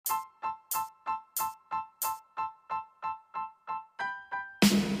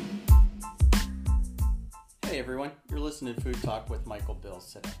everyone, you're listening to Food Talk with Michael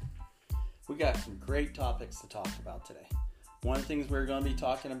Bills today. We got some great topics to talk about today. One of the things we're going to be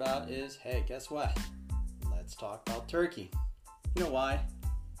talking about is, hey, guess what? Let's talk about turkey. You know why?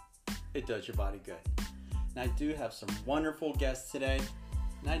 It does your body good. And I do have some wonderful guests today.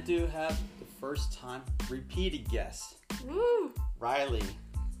 And I do have the first time repeated guest. Woo! Riley.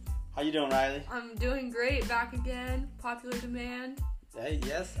 How you doing, Riley? I'm doing great. Back again. Popular demand. Hey,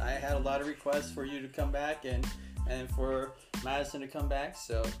 yes, I had a lot of requests for you to come back and for Madison to come back,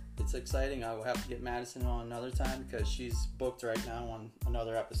 so it's exciting. I will have to get Madison on another time because she's booked right now on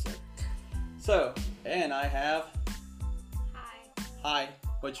another episode. So, and I have... Hi.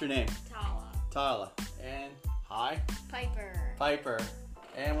 What's your name? Tala. And hi? Piper.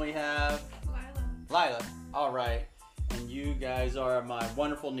 And we have... Lila. All right. And you guys are my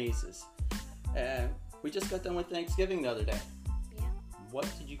wonderful nieces. And we just got done with Thanksgiving the other day. Yeah. What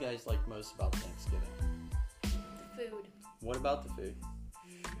did you guys like most about Thanksgiving? The food. What about the food?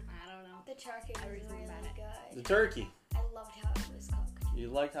 I don't know. The turkey was Everything really about it. good. The turkey. I loved how it was cooked. You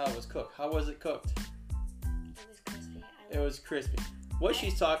liked how it was cooked. How was it cooked? It was crispy. It was crispy. What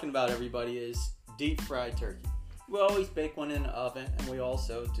she's talking about, everybody, is deep fried turkey. We always bake one in the oven, and we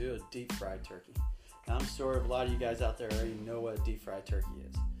also do a deep fried turkey. Now, I'm sure a lot of you guys out there already know what a deep fried turkey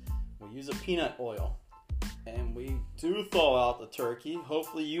is. We use a peanut oil, and we do thaw out the turkey.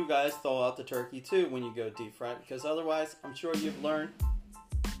 Hopefully, you guys thaw out the turkey too when you go deep fried, because otherwise, I'm sure you've learned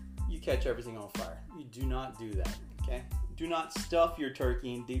you catch everything on fire. You do not do that, okay? Do not stuff your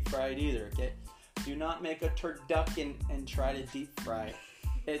turkey and deep fry it either, okay? Do not make a turducken and try to deep fry it.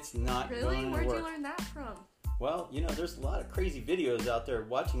 It's not Really? going to work. Where'd you learn that from? Well, there's a lot of crazy videos out there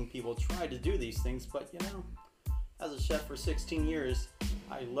watching people try to do these things, but as a chef for 16 years,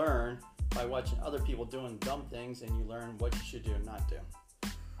 I learned by watching other people doing dumb things, and you learn what you should do and not do.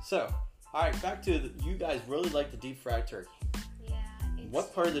 So, all right, back to you guys really like the deep fried turkey. Yeah.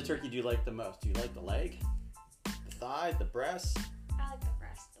 What part of the turkey do you like the most? Do you like the leg, the thigh, the breast? I like the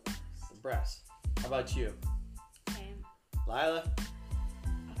breast the most. The breast. How about you? Same. Lila?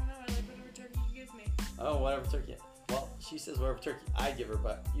 I don't know. I like whatever turkey you give me. Oh, whatever turkey. Well, she says whatever turkey I give her,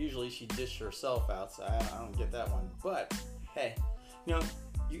 but usually she dishes herself out, so I don't get that one. But, hey,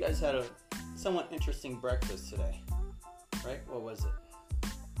 you guys had a somewhat interesting breakfast today, right? What was it?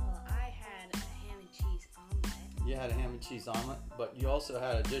 Well, I had a ham and cheese omelet. You had a ham and cheese omelet, but you also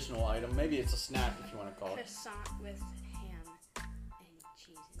had an additional item. Maybe it's a snack if you want to call it. Croissant with ham and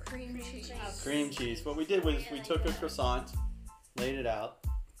cheese. Cream cheese. Cream cheese. What we did was we took a croissant, laid it out,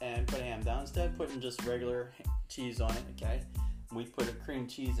 and put a ham down. Instead of putting just regular cheese on it, okay? We put a cream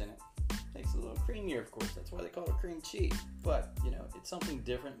cheese in it. Makes it a little creamier, of course. That's why they call it cream cheese. But, it's something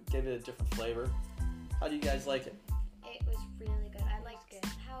different. Give it a different flavor. How do you guys like it? It was really good. I liked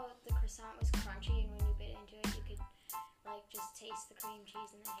how the croissant was crunchy, and when you bit into it, you could just taste the cream cheese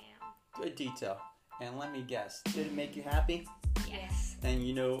and the ham. Good detail. And let me guess, did it make you happy? Yes. And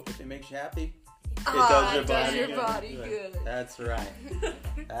if it makes you happy, it Ah, does your it body does your body good. That's right.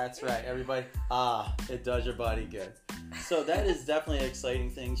 That's right, everybody. It does your body good. So that is definitely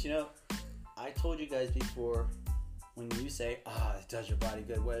exciting things. I told you guys before, when you say, it does your body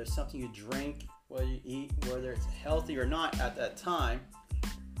good, whether it's something you drink, whether you eat, whether it's healthy or not at that time,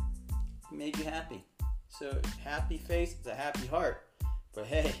 it made you happy. So happy face is a happy heart. But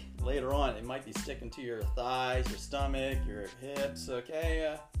hey, later on, it might be sticking to your thighs, your stomach, your hips,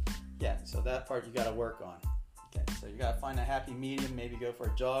 okay? So that part you got to work on. Okay, so you got to find a happy medium, maybe go for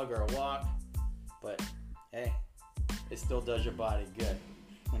a jog or a walk. But hey, it still does your body good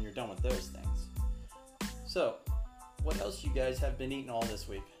when you're done with those things. So, what else you guys have been eating all this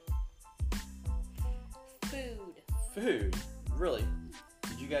week? Food? Really?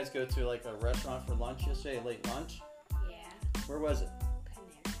 Did you guys go to a restaurant for lunch yesterday, late lunch? Yeah. Where was it?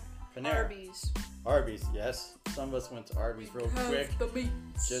 Panera. Arby's, yes. Some of us went to Arby's real quick. The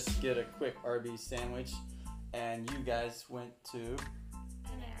meats. Just get a quick Arby's sandwich. And you guys went to...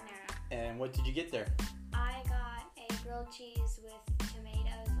 Panera. And what did you get there? I got a grilled cheese with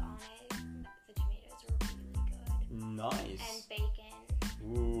tomatoes on it. The tomatoes were really good. Nice. And bacon.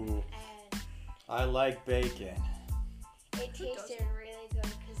 Ooh, And I like bacon. it tasted really good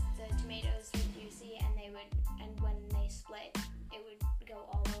because the tomatoes were juicy, and when they split, it would go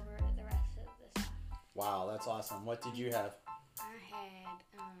all over the rest of the stuff. Wow, that's awesome. What did you have? I had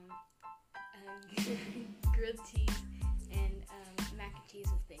grilled cheese and mac and cheese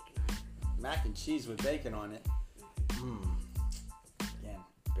with bacon on it. Mac and cheese with bacon on it. Again,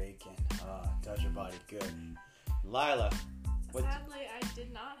 bacon. Does your body good. Lila, what? Sadly, I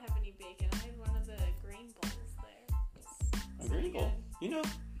did not have any bacon. I had one of the grain bowls there. A green bowl.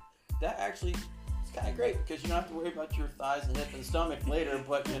 That actually kind of great because you don't have to worry about your thighs and hip and stomach later.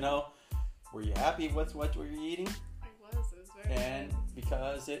 But were you happy with what you were eating? I was. It was very And good.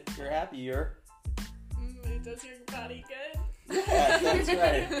 because you're happy, you're. It does your body good. Yeah, that's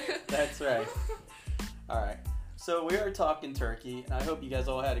right. That's right. All right. So we are talking turkey, and I hope you guys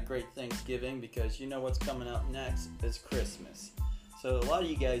all had a great Thanksgiving because you know what's coming up next is Christmas. So a lot of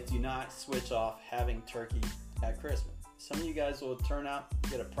you guys do not switch off having turkey at Christmas. Some of you guys will turn out,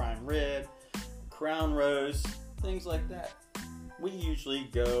 get a prime rib, crown roast, things like that. We usually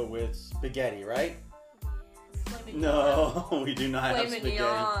go with spaghetti, right? No, we do not have Filet spaghetti.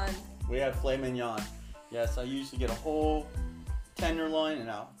 mignon. We have filet mignon. Yes, I usually get a whole tenderloin and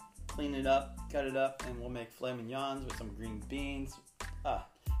I'll clean it up, cut it up, and we'll make filet mignons with some green beans.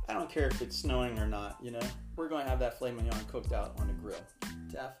 I don't care if it's snowing or not, We're going to have that filet mignon cooked out on the grill.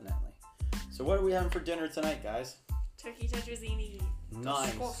 Definitely. So what are we having for dinner tonight, guys? Turkey tetrazzini.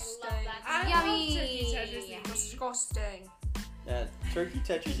 Nice. Disgusting. I love that. I Yummy. love turkey tetrazzini. Disgusting. Yeah, turkey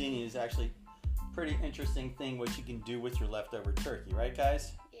tetrazzini is actually a pretty interesting thing what you can do with your leftover turkey, right,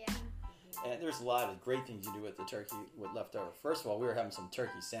 guys? Yeah. And there's a lot of great things you do with the turkey with leftover. First of all, we were having some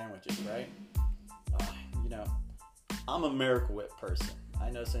turkey sandwiches, right? I'm a Miracle Whip person. I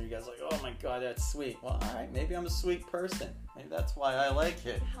know some of you guys are like, oh my God, that's sweet. Well, all right, maybe I'm a sweet person. Maybe that's why I like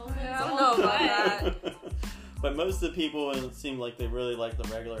it. I don't know about that. But most of the people, it seem like they really like the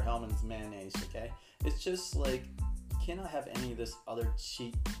regular Hellmann's mayonnaise, okay? It's just like, you cannot have any of this other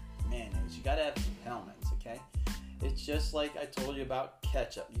cheap mayonnaise. You gotta have Hellmann's, okay? It's just like I told you about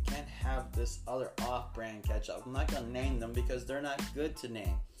ketchup. You can't have this other off-brand ketchup. I'm not gonna name them because they're not good to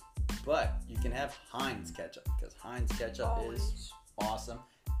name. But you can have Heinz ketchup because Heinz ketchup is awesome.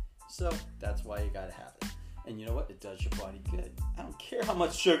 So that's why you gotta have it. And you know what? It does your body good. I don't care how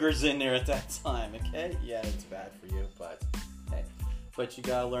much sugar's in there at that time, okay? Yeah, it's bad for you, but hey. But you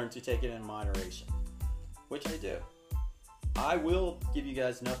gotta learn to take it in moderation, which I do. I will give you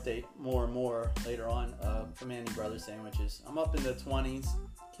guys an update more and more later on of Primanti Brothers sandwiches. I'm up in the 20s.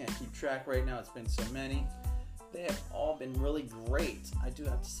 Can't keep track right now. It's been so many. They have all been really great. I do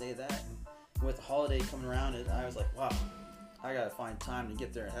have to say that. And with the holiday coming around, I was like, wow, I gotta find time to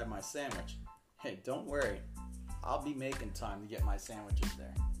get there and have my sandwich. Hey, don't worry. I'll be making time to get my sandwiches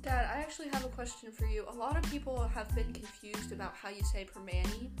there. Dad, I actually have a question for you. A lot of people have been confused about how you say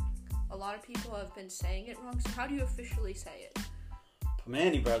Primanti. A lot of people have been saying it wrong. So how do you officially say it?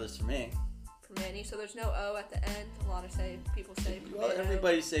 Primanti Brothers for me. Primanti. So there's no O at the end. A lot of people say Primanti. Well,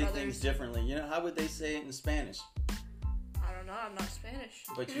 everybody say Brothers. things differently. How would they say it in Spanish? I don't know. I'm not Spanish.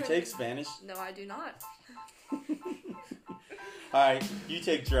 But you take Spanish. No, I do not. Alright, you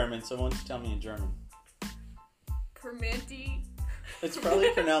take German, so why don't you tell me in German? Primanti. It's probably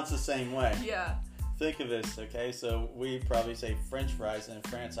pronounced the same way. Yeah. Think of this, okay? So we probably say French fries, and in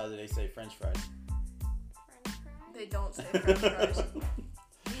France, how do they say French fries? French fries? They don't say French fries.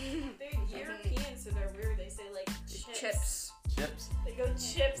 They're European, so they're weird. They say like chips. Chips. They go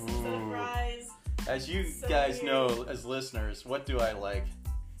chips instead of Ooh. fries. As you So guys weird. know, as listeners, what do I like?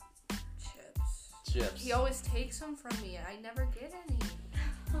 Chips. Chips. He always takes them from me, and I never get any.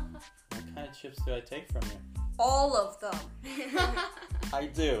 What kind of chips do I take from you? All of them. I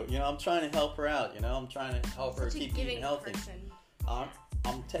do. I'm trying to help her out. I'm trying to help her Such a keep giving eating healthy. person.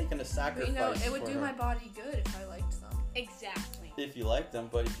 I'm taking a But sacrifice. it would for do her. my body good if I liked them. Exactly. If you like them,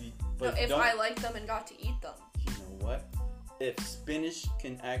 but if you If don't, I liked them and got to eat them. you know what? If spinach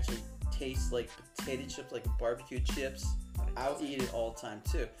can actually taste like potato chips, like barbecue chips, I'll eat it all the time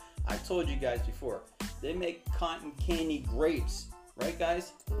too. I told you guys before, they make cotton candy grapes, right,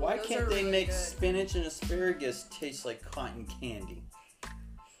 guys? Ooh, Why those can't are they really make good. spinach and asparagus taste like cotton candy?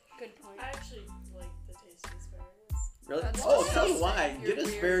 Good point. I actually like the taste of asparagus. Really? That's Oh, so do disgusting. I. You're Get weird.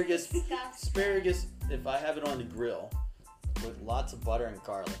 asparagus. Disgusting. Asparagus, if I have it on the grill with lots of butter and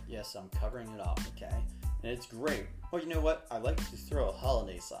garlic, yes, I'm covering it up, okay? And it's great. Well, you know what? I like to throw a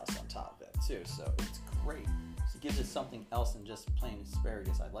hollandaise sauce on top of it too, so it's great. So it gives it something else than just plain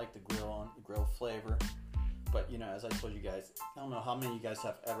asparagus. I like the grill flavor. But, as I told you guys, I don't know how many of you guys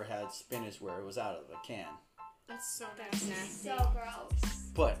have ever had spinach where it was out of a can. That's so That's nasty. nasty. So gross.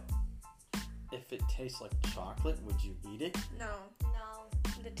 But if it tastes like chocolate, would you eat it? No. No.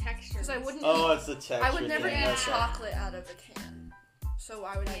 The texture. Because I wouldn't Oh, eat, it's the texture I would never thing. eat Okay. chocolate out of a can. So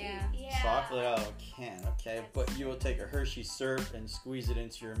why would I Yeah. eat? Yeah. Chocolate out of a can, okay. But you will take a Hershey syrup and squeeze it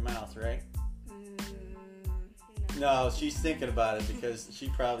into your mouth, right? No, she's thinking about it because she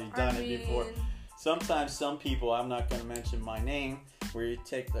probably done it before. Sometimes some people, I'm not going to mention my name, where you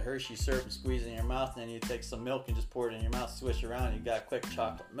take the Hershey syrup and squeeze it in your mouth, and then you take some milk and just pour it in your mouth, swish around, and you got quick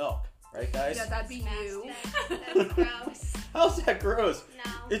chocolate milk. Right, guys? Yeah, that'd be you. That's gross. How's that gross?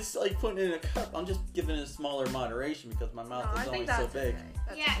 No. It's like putting it in a cup. I'm just giving it a smaller moderation because my mouth No, I is only think so that's big. okay.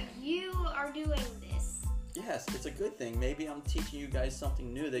 That's Yeah, okay. you are doing this. Yes, it's a good thing. Maybe I'm teaching you guys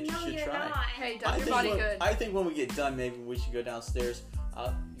something new that you No, should you're try. not. Hey, does your body good? I think when we get done, maybe we should go downstairs.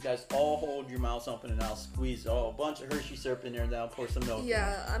 You guys all hold your mouths open and I'll squeeze a bunch of Hershey syrup in there and then I'll pour some milk in.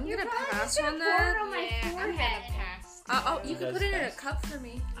 Yeah, I'm You're gonna probably pass just gonna on pour it that. on my Yeah, I'm forehead. gonna pass. Oh, you You can guys put it in a pass? cup for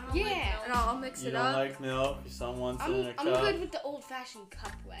me, I don't Yeah. like milk. and I'll mix You it don't up. like milk? Someone in a I'm cup? good with the old-fashioned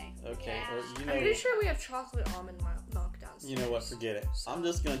cup way. Okay, Yeah. or you I'm know, pretty sure we have chocolate almond milk downstairs. you know what? Forget it. I'm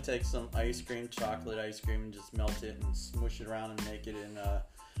just gonna take some ice cream, chocolate ice cream, and just melt it and smush it around and make it in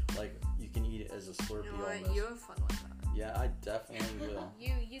like you can eat it as a Slurpee You know what? almost. You have fun with that. Yeah, I definitely will.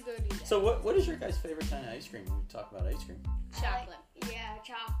 You go do that. So what is your guys' favorite kind of ice cream when we talk about ice cream? Chocolate. Yeah,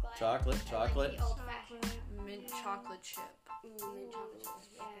 chocolate. Chocolate, I chocolate. like the old fashioned. Mint chocolate chip, Mint chocolate chips.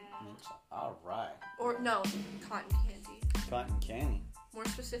 Yeah. All right. or no, cotton candy. Cotton candy. More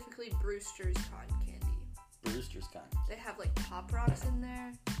specifically, Brewster's cotton candy. Brewster's kind. They have like Pop Rocks in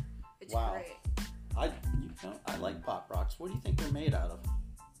there. It's Wow. great. I like Pop Rocks. What do you think they're made out of?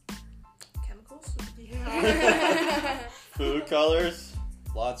 Chemicals? Food colors,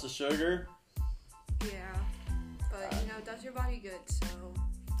 lots of sugar. Yeah. But you know, it does your body good, so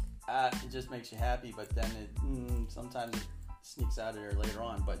It just makes you happy, but then it sometimes it sneaks out of there later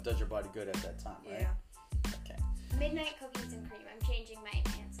on. But does your body good at that time, right? yeah. Okay. Midnight cookies and cream. I'm changing my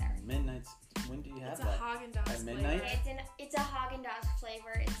answer. Midnight's. When do you have It's a that? Haagen-Dazs At midnight? flavor. It's a Haagen-Dazs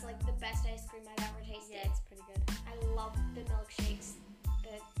flavor. It's like the best ice cream I've ever tasted. Yeah, it's pretty good. I love the milkshakes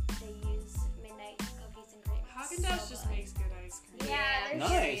that they use midnight cookies and cream. It's Haagen-Dazs so just good. makes good ice cream. Yeah, they're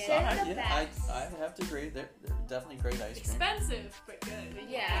Nice. They're All right. the Yeah, best. I have to agree. They're definitely great ice cream. Expensive, but good.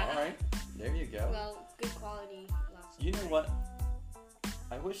 Yeah. All right. There you go. Well, good quality. Lots of You know what?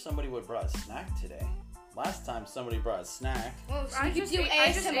 I wish somebody would have brought a snack today. Last time somebody brought a snack. Well, so I you just could do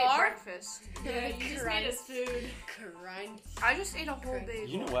ate ASMR. breakfast. Yeah, you just made us food. Crunch. I just ate a whole Correct. bagel.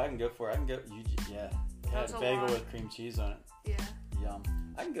 You know what I can go for? I can go. Yeah. They had That's a a bagel lot. with cream cheese on it. Yeah. Yum.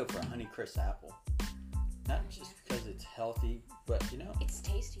 I can go for a Honeycrisp apple. Not just because it's healthy, but you know, It's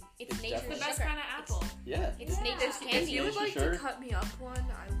tasty. It's It's nature's The definitely- best sugar. kind of apple. yeah. It's Yeah. nature's If candy. you would Nature's like sugar. to cut me up one,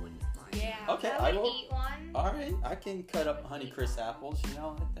 I wouldn't mind. Yeah. Okay, I I would will. eat one. All right, I can cut up Honeycrisp apples. You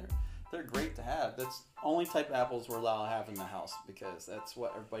know, they're great to have. That's the only type of apples we're allowed to have in the house because that's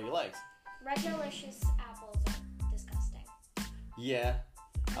what everybody likes. Red Delicious apples are disgusting. Yeah.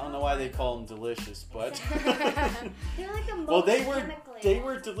 I don't know why they call them delicious, but They're like the most well, they chemically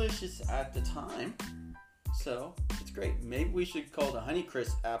were delicious at the time, so it's great. Maybe we should call the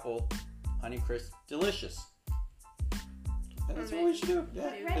Honeycrisp apple Honeycrisp Delicious. That's what we should do. Yeah,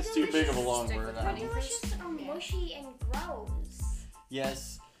 Red it's too big of a Delicious long stick word. with I Red don't know. Delicious are mushy and gross.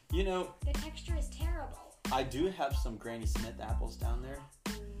 Yes, you know, The texture is terrible. I do have some Granny Smith apples down there,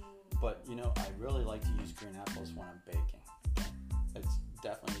 but you know, I really like to use green apples when I'm baking. Okay? It's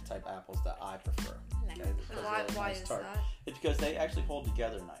definitely the type of apples that I prefer. Okay? Because they're really Why nice is tart. that? It's because they actually hold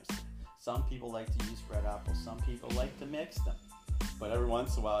together nicely. Some people like to use red apples. Some people like to mix them. But every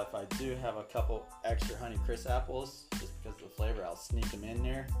once in a while, if I do have a couple extra Honeycrisp apples, just because of the flavor, I'll sneak them in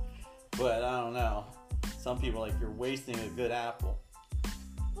there. But I don't know. Some people like, you're wasting a good apple.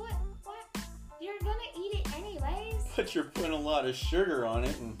 What? You're gonna eat it anyways. But you're putting a lot of sugar on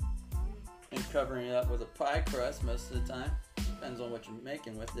it and covering it up with a pie crust most of the time. Depends on what you're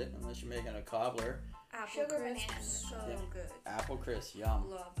making with it, unless you're making a cobbler. Apple Sugar crisp, bananas. so Yeah. good. Apple crisp, yum.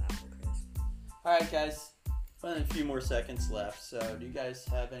 Love apple crisp. All right, guys. Only a few more seconds left. So, do you guys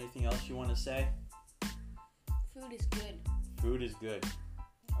have anything else you want to say? Food is good. Food is good.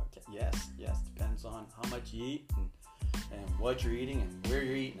 Okay. Yes. Depends on how much you eat and what you're eating and where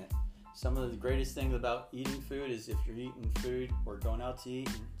you're eating it. Some of the greatest things about eating food is if you're eating food or going out to eat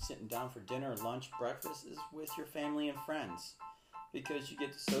and sitting down for dinner, lunch, breakfast is with your family and friends because you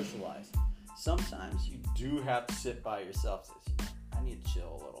get to socialize. Sometimes you do have to sit by yourself. I need to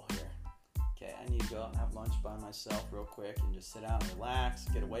chill a little here. Okay, I need to go out and have lunch by myself real quick and just sit down and relax,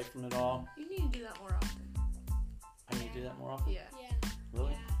 get away from it all. You need to do that more often. I need to do that more often? Yeah. Yeah.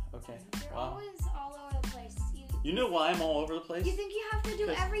 Really? Yeah. Okay. You're Wow. always all over the place. You know why I'm all over the place? You think you have to do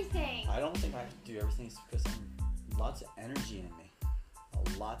 'Cause everything. I don't think I have to do everything. It's because I'm lots of energy in me.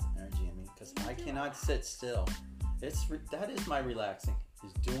 Lots of energy in me because I cannot sit still. That is my relaxing,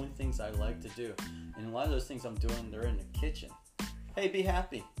 is doing things I like to do. And a lot of those things I'm doing, they're in the kitchen. Hey, be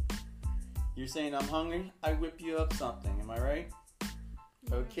happy. You're saying I'm hungry? I whip you up something. Am I right?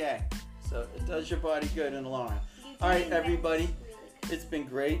 Okay. So it does your body good in the long run. You All right, think everybody. that's really good. It's been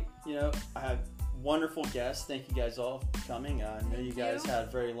great. You know, I had wonderful guests. Thank you guys all for coming. I know you guys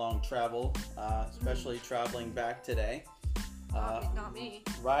had very long travel, especially traveling back today. Not me.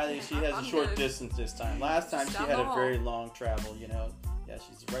 Riley, she has a I'm short good. distance this time. Last time Just she down had the a hall. very long travel, you know. Yeah,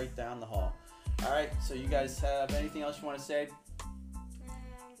 she's right down the hall. All right, so you guys have anything else you want to say? No.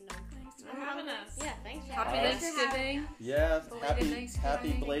 Thanks for having us. Yeah, thanks for Happy Alright. Thanksgiving. Yeah, Belated happy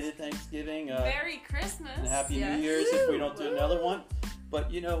Thanksgiving. belated Thanksgiving. Merry Christmas. And happy Yes. New Year's if we don't do another one.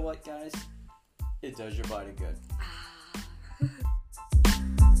 But you know what, guys? It does your body good. Ah.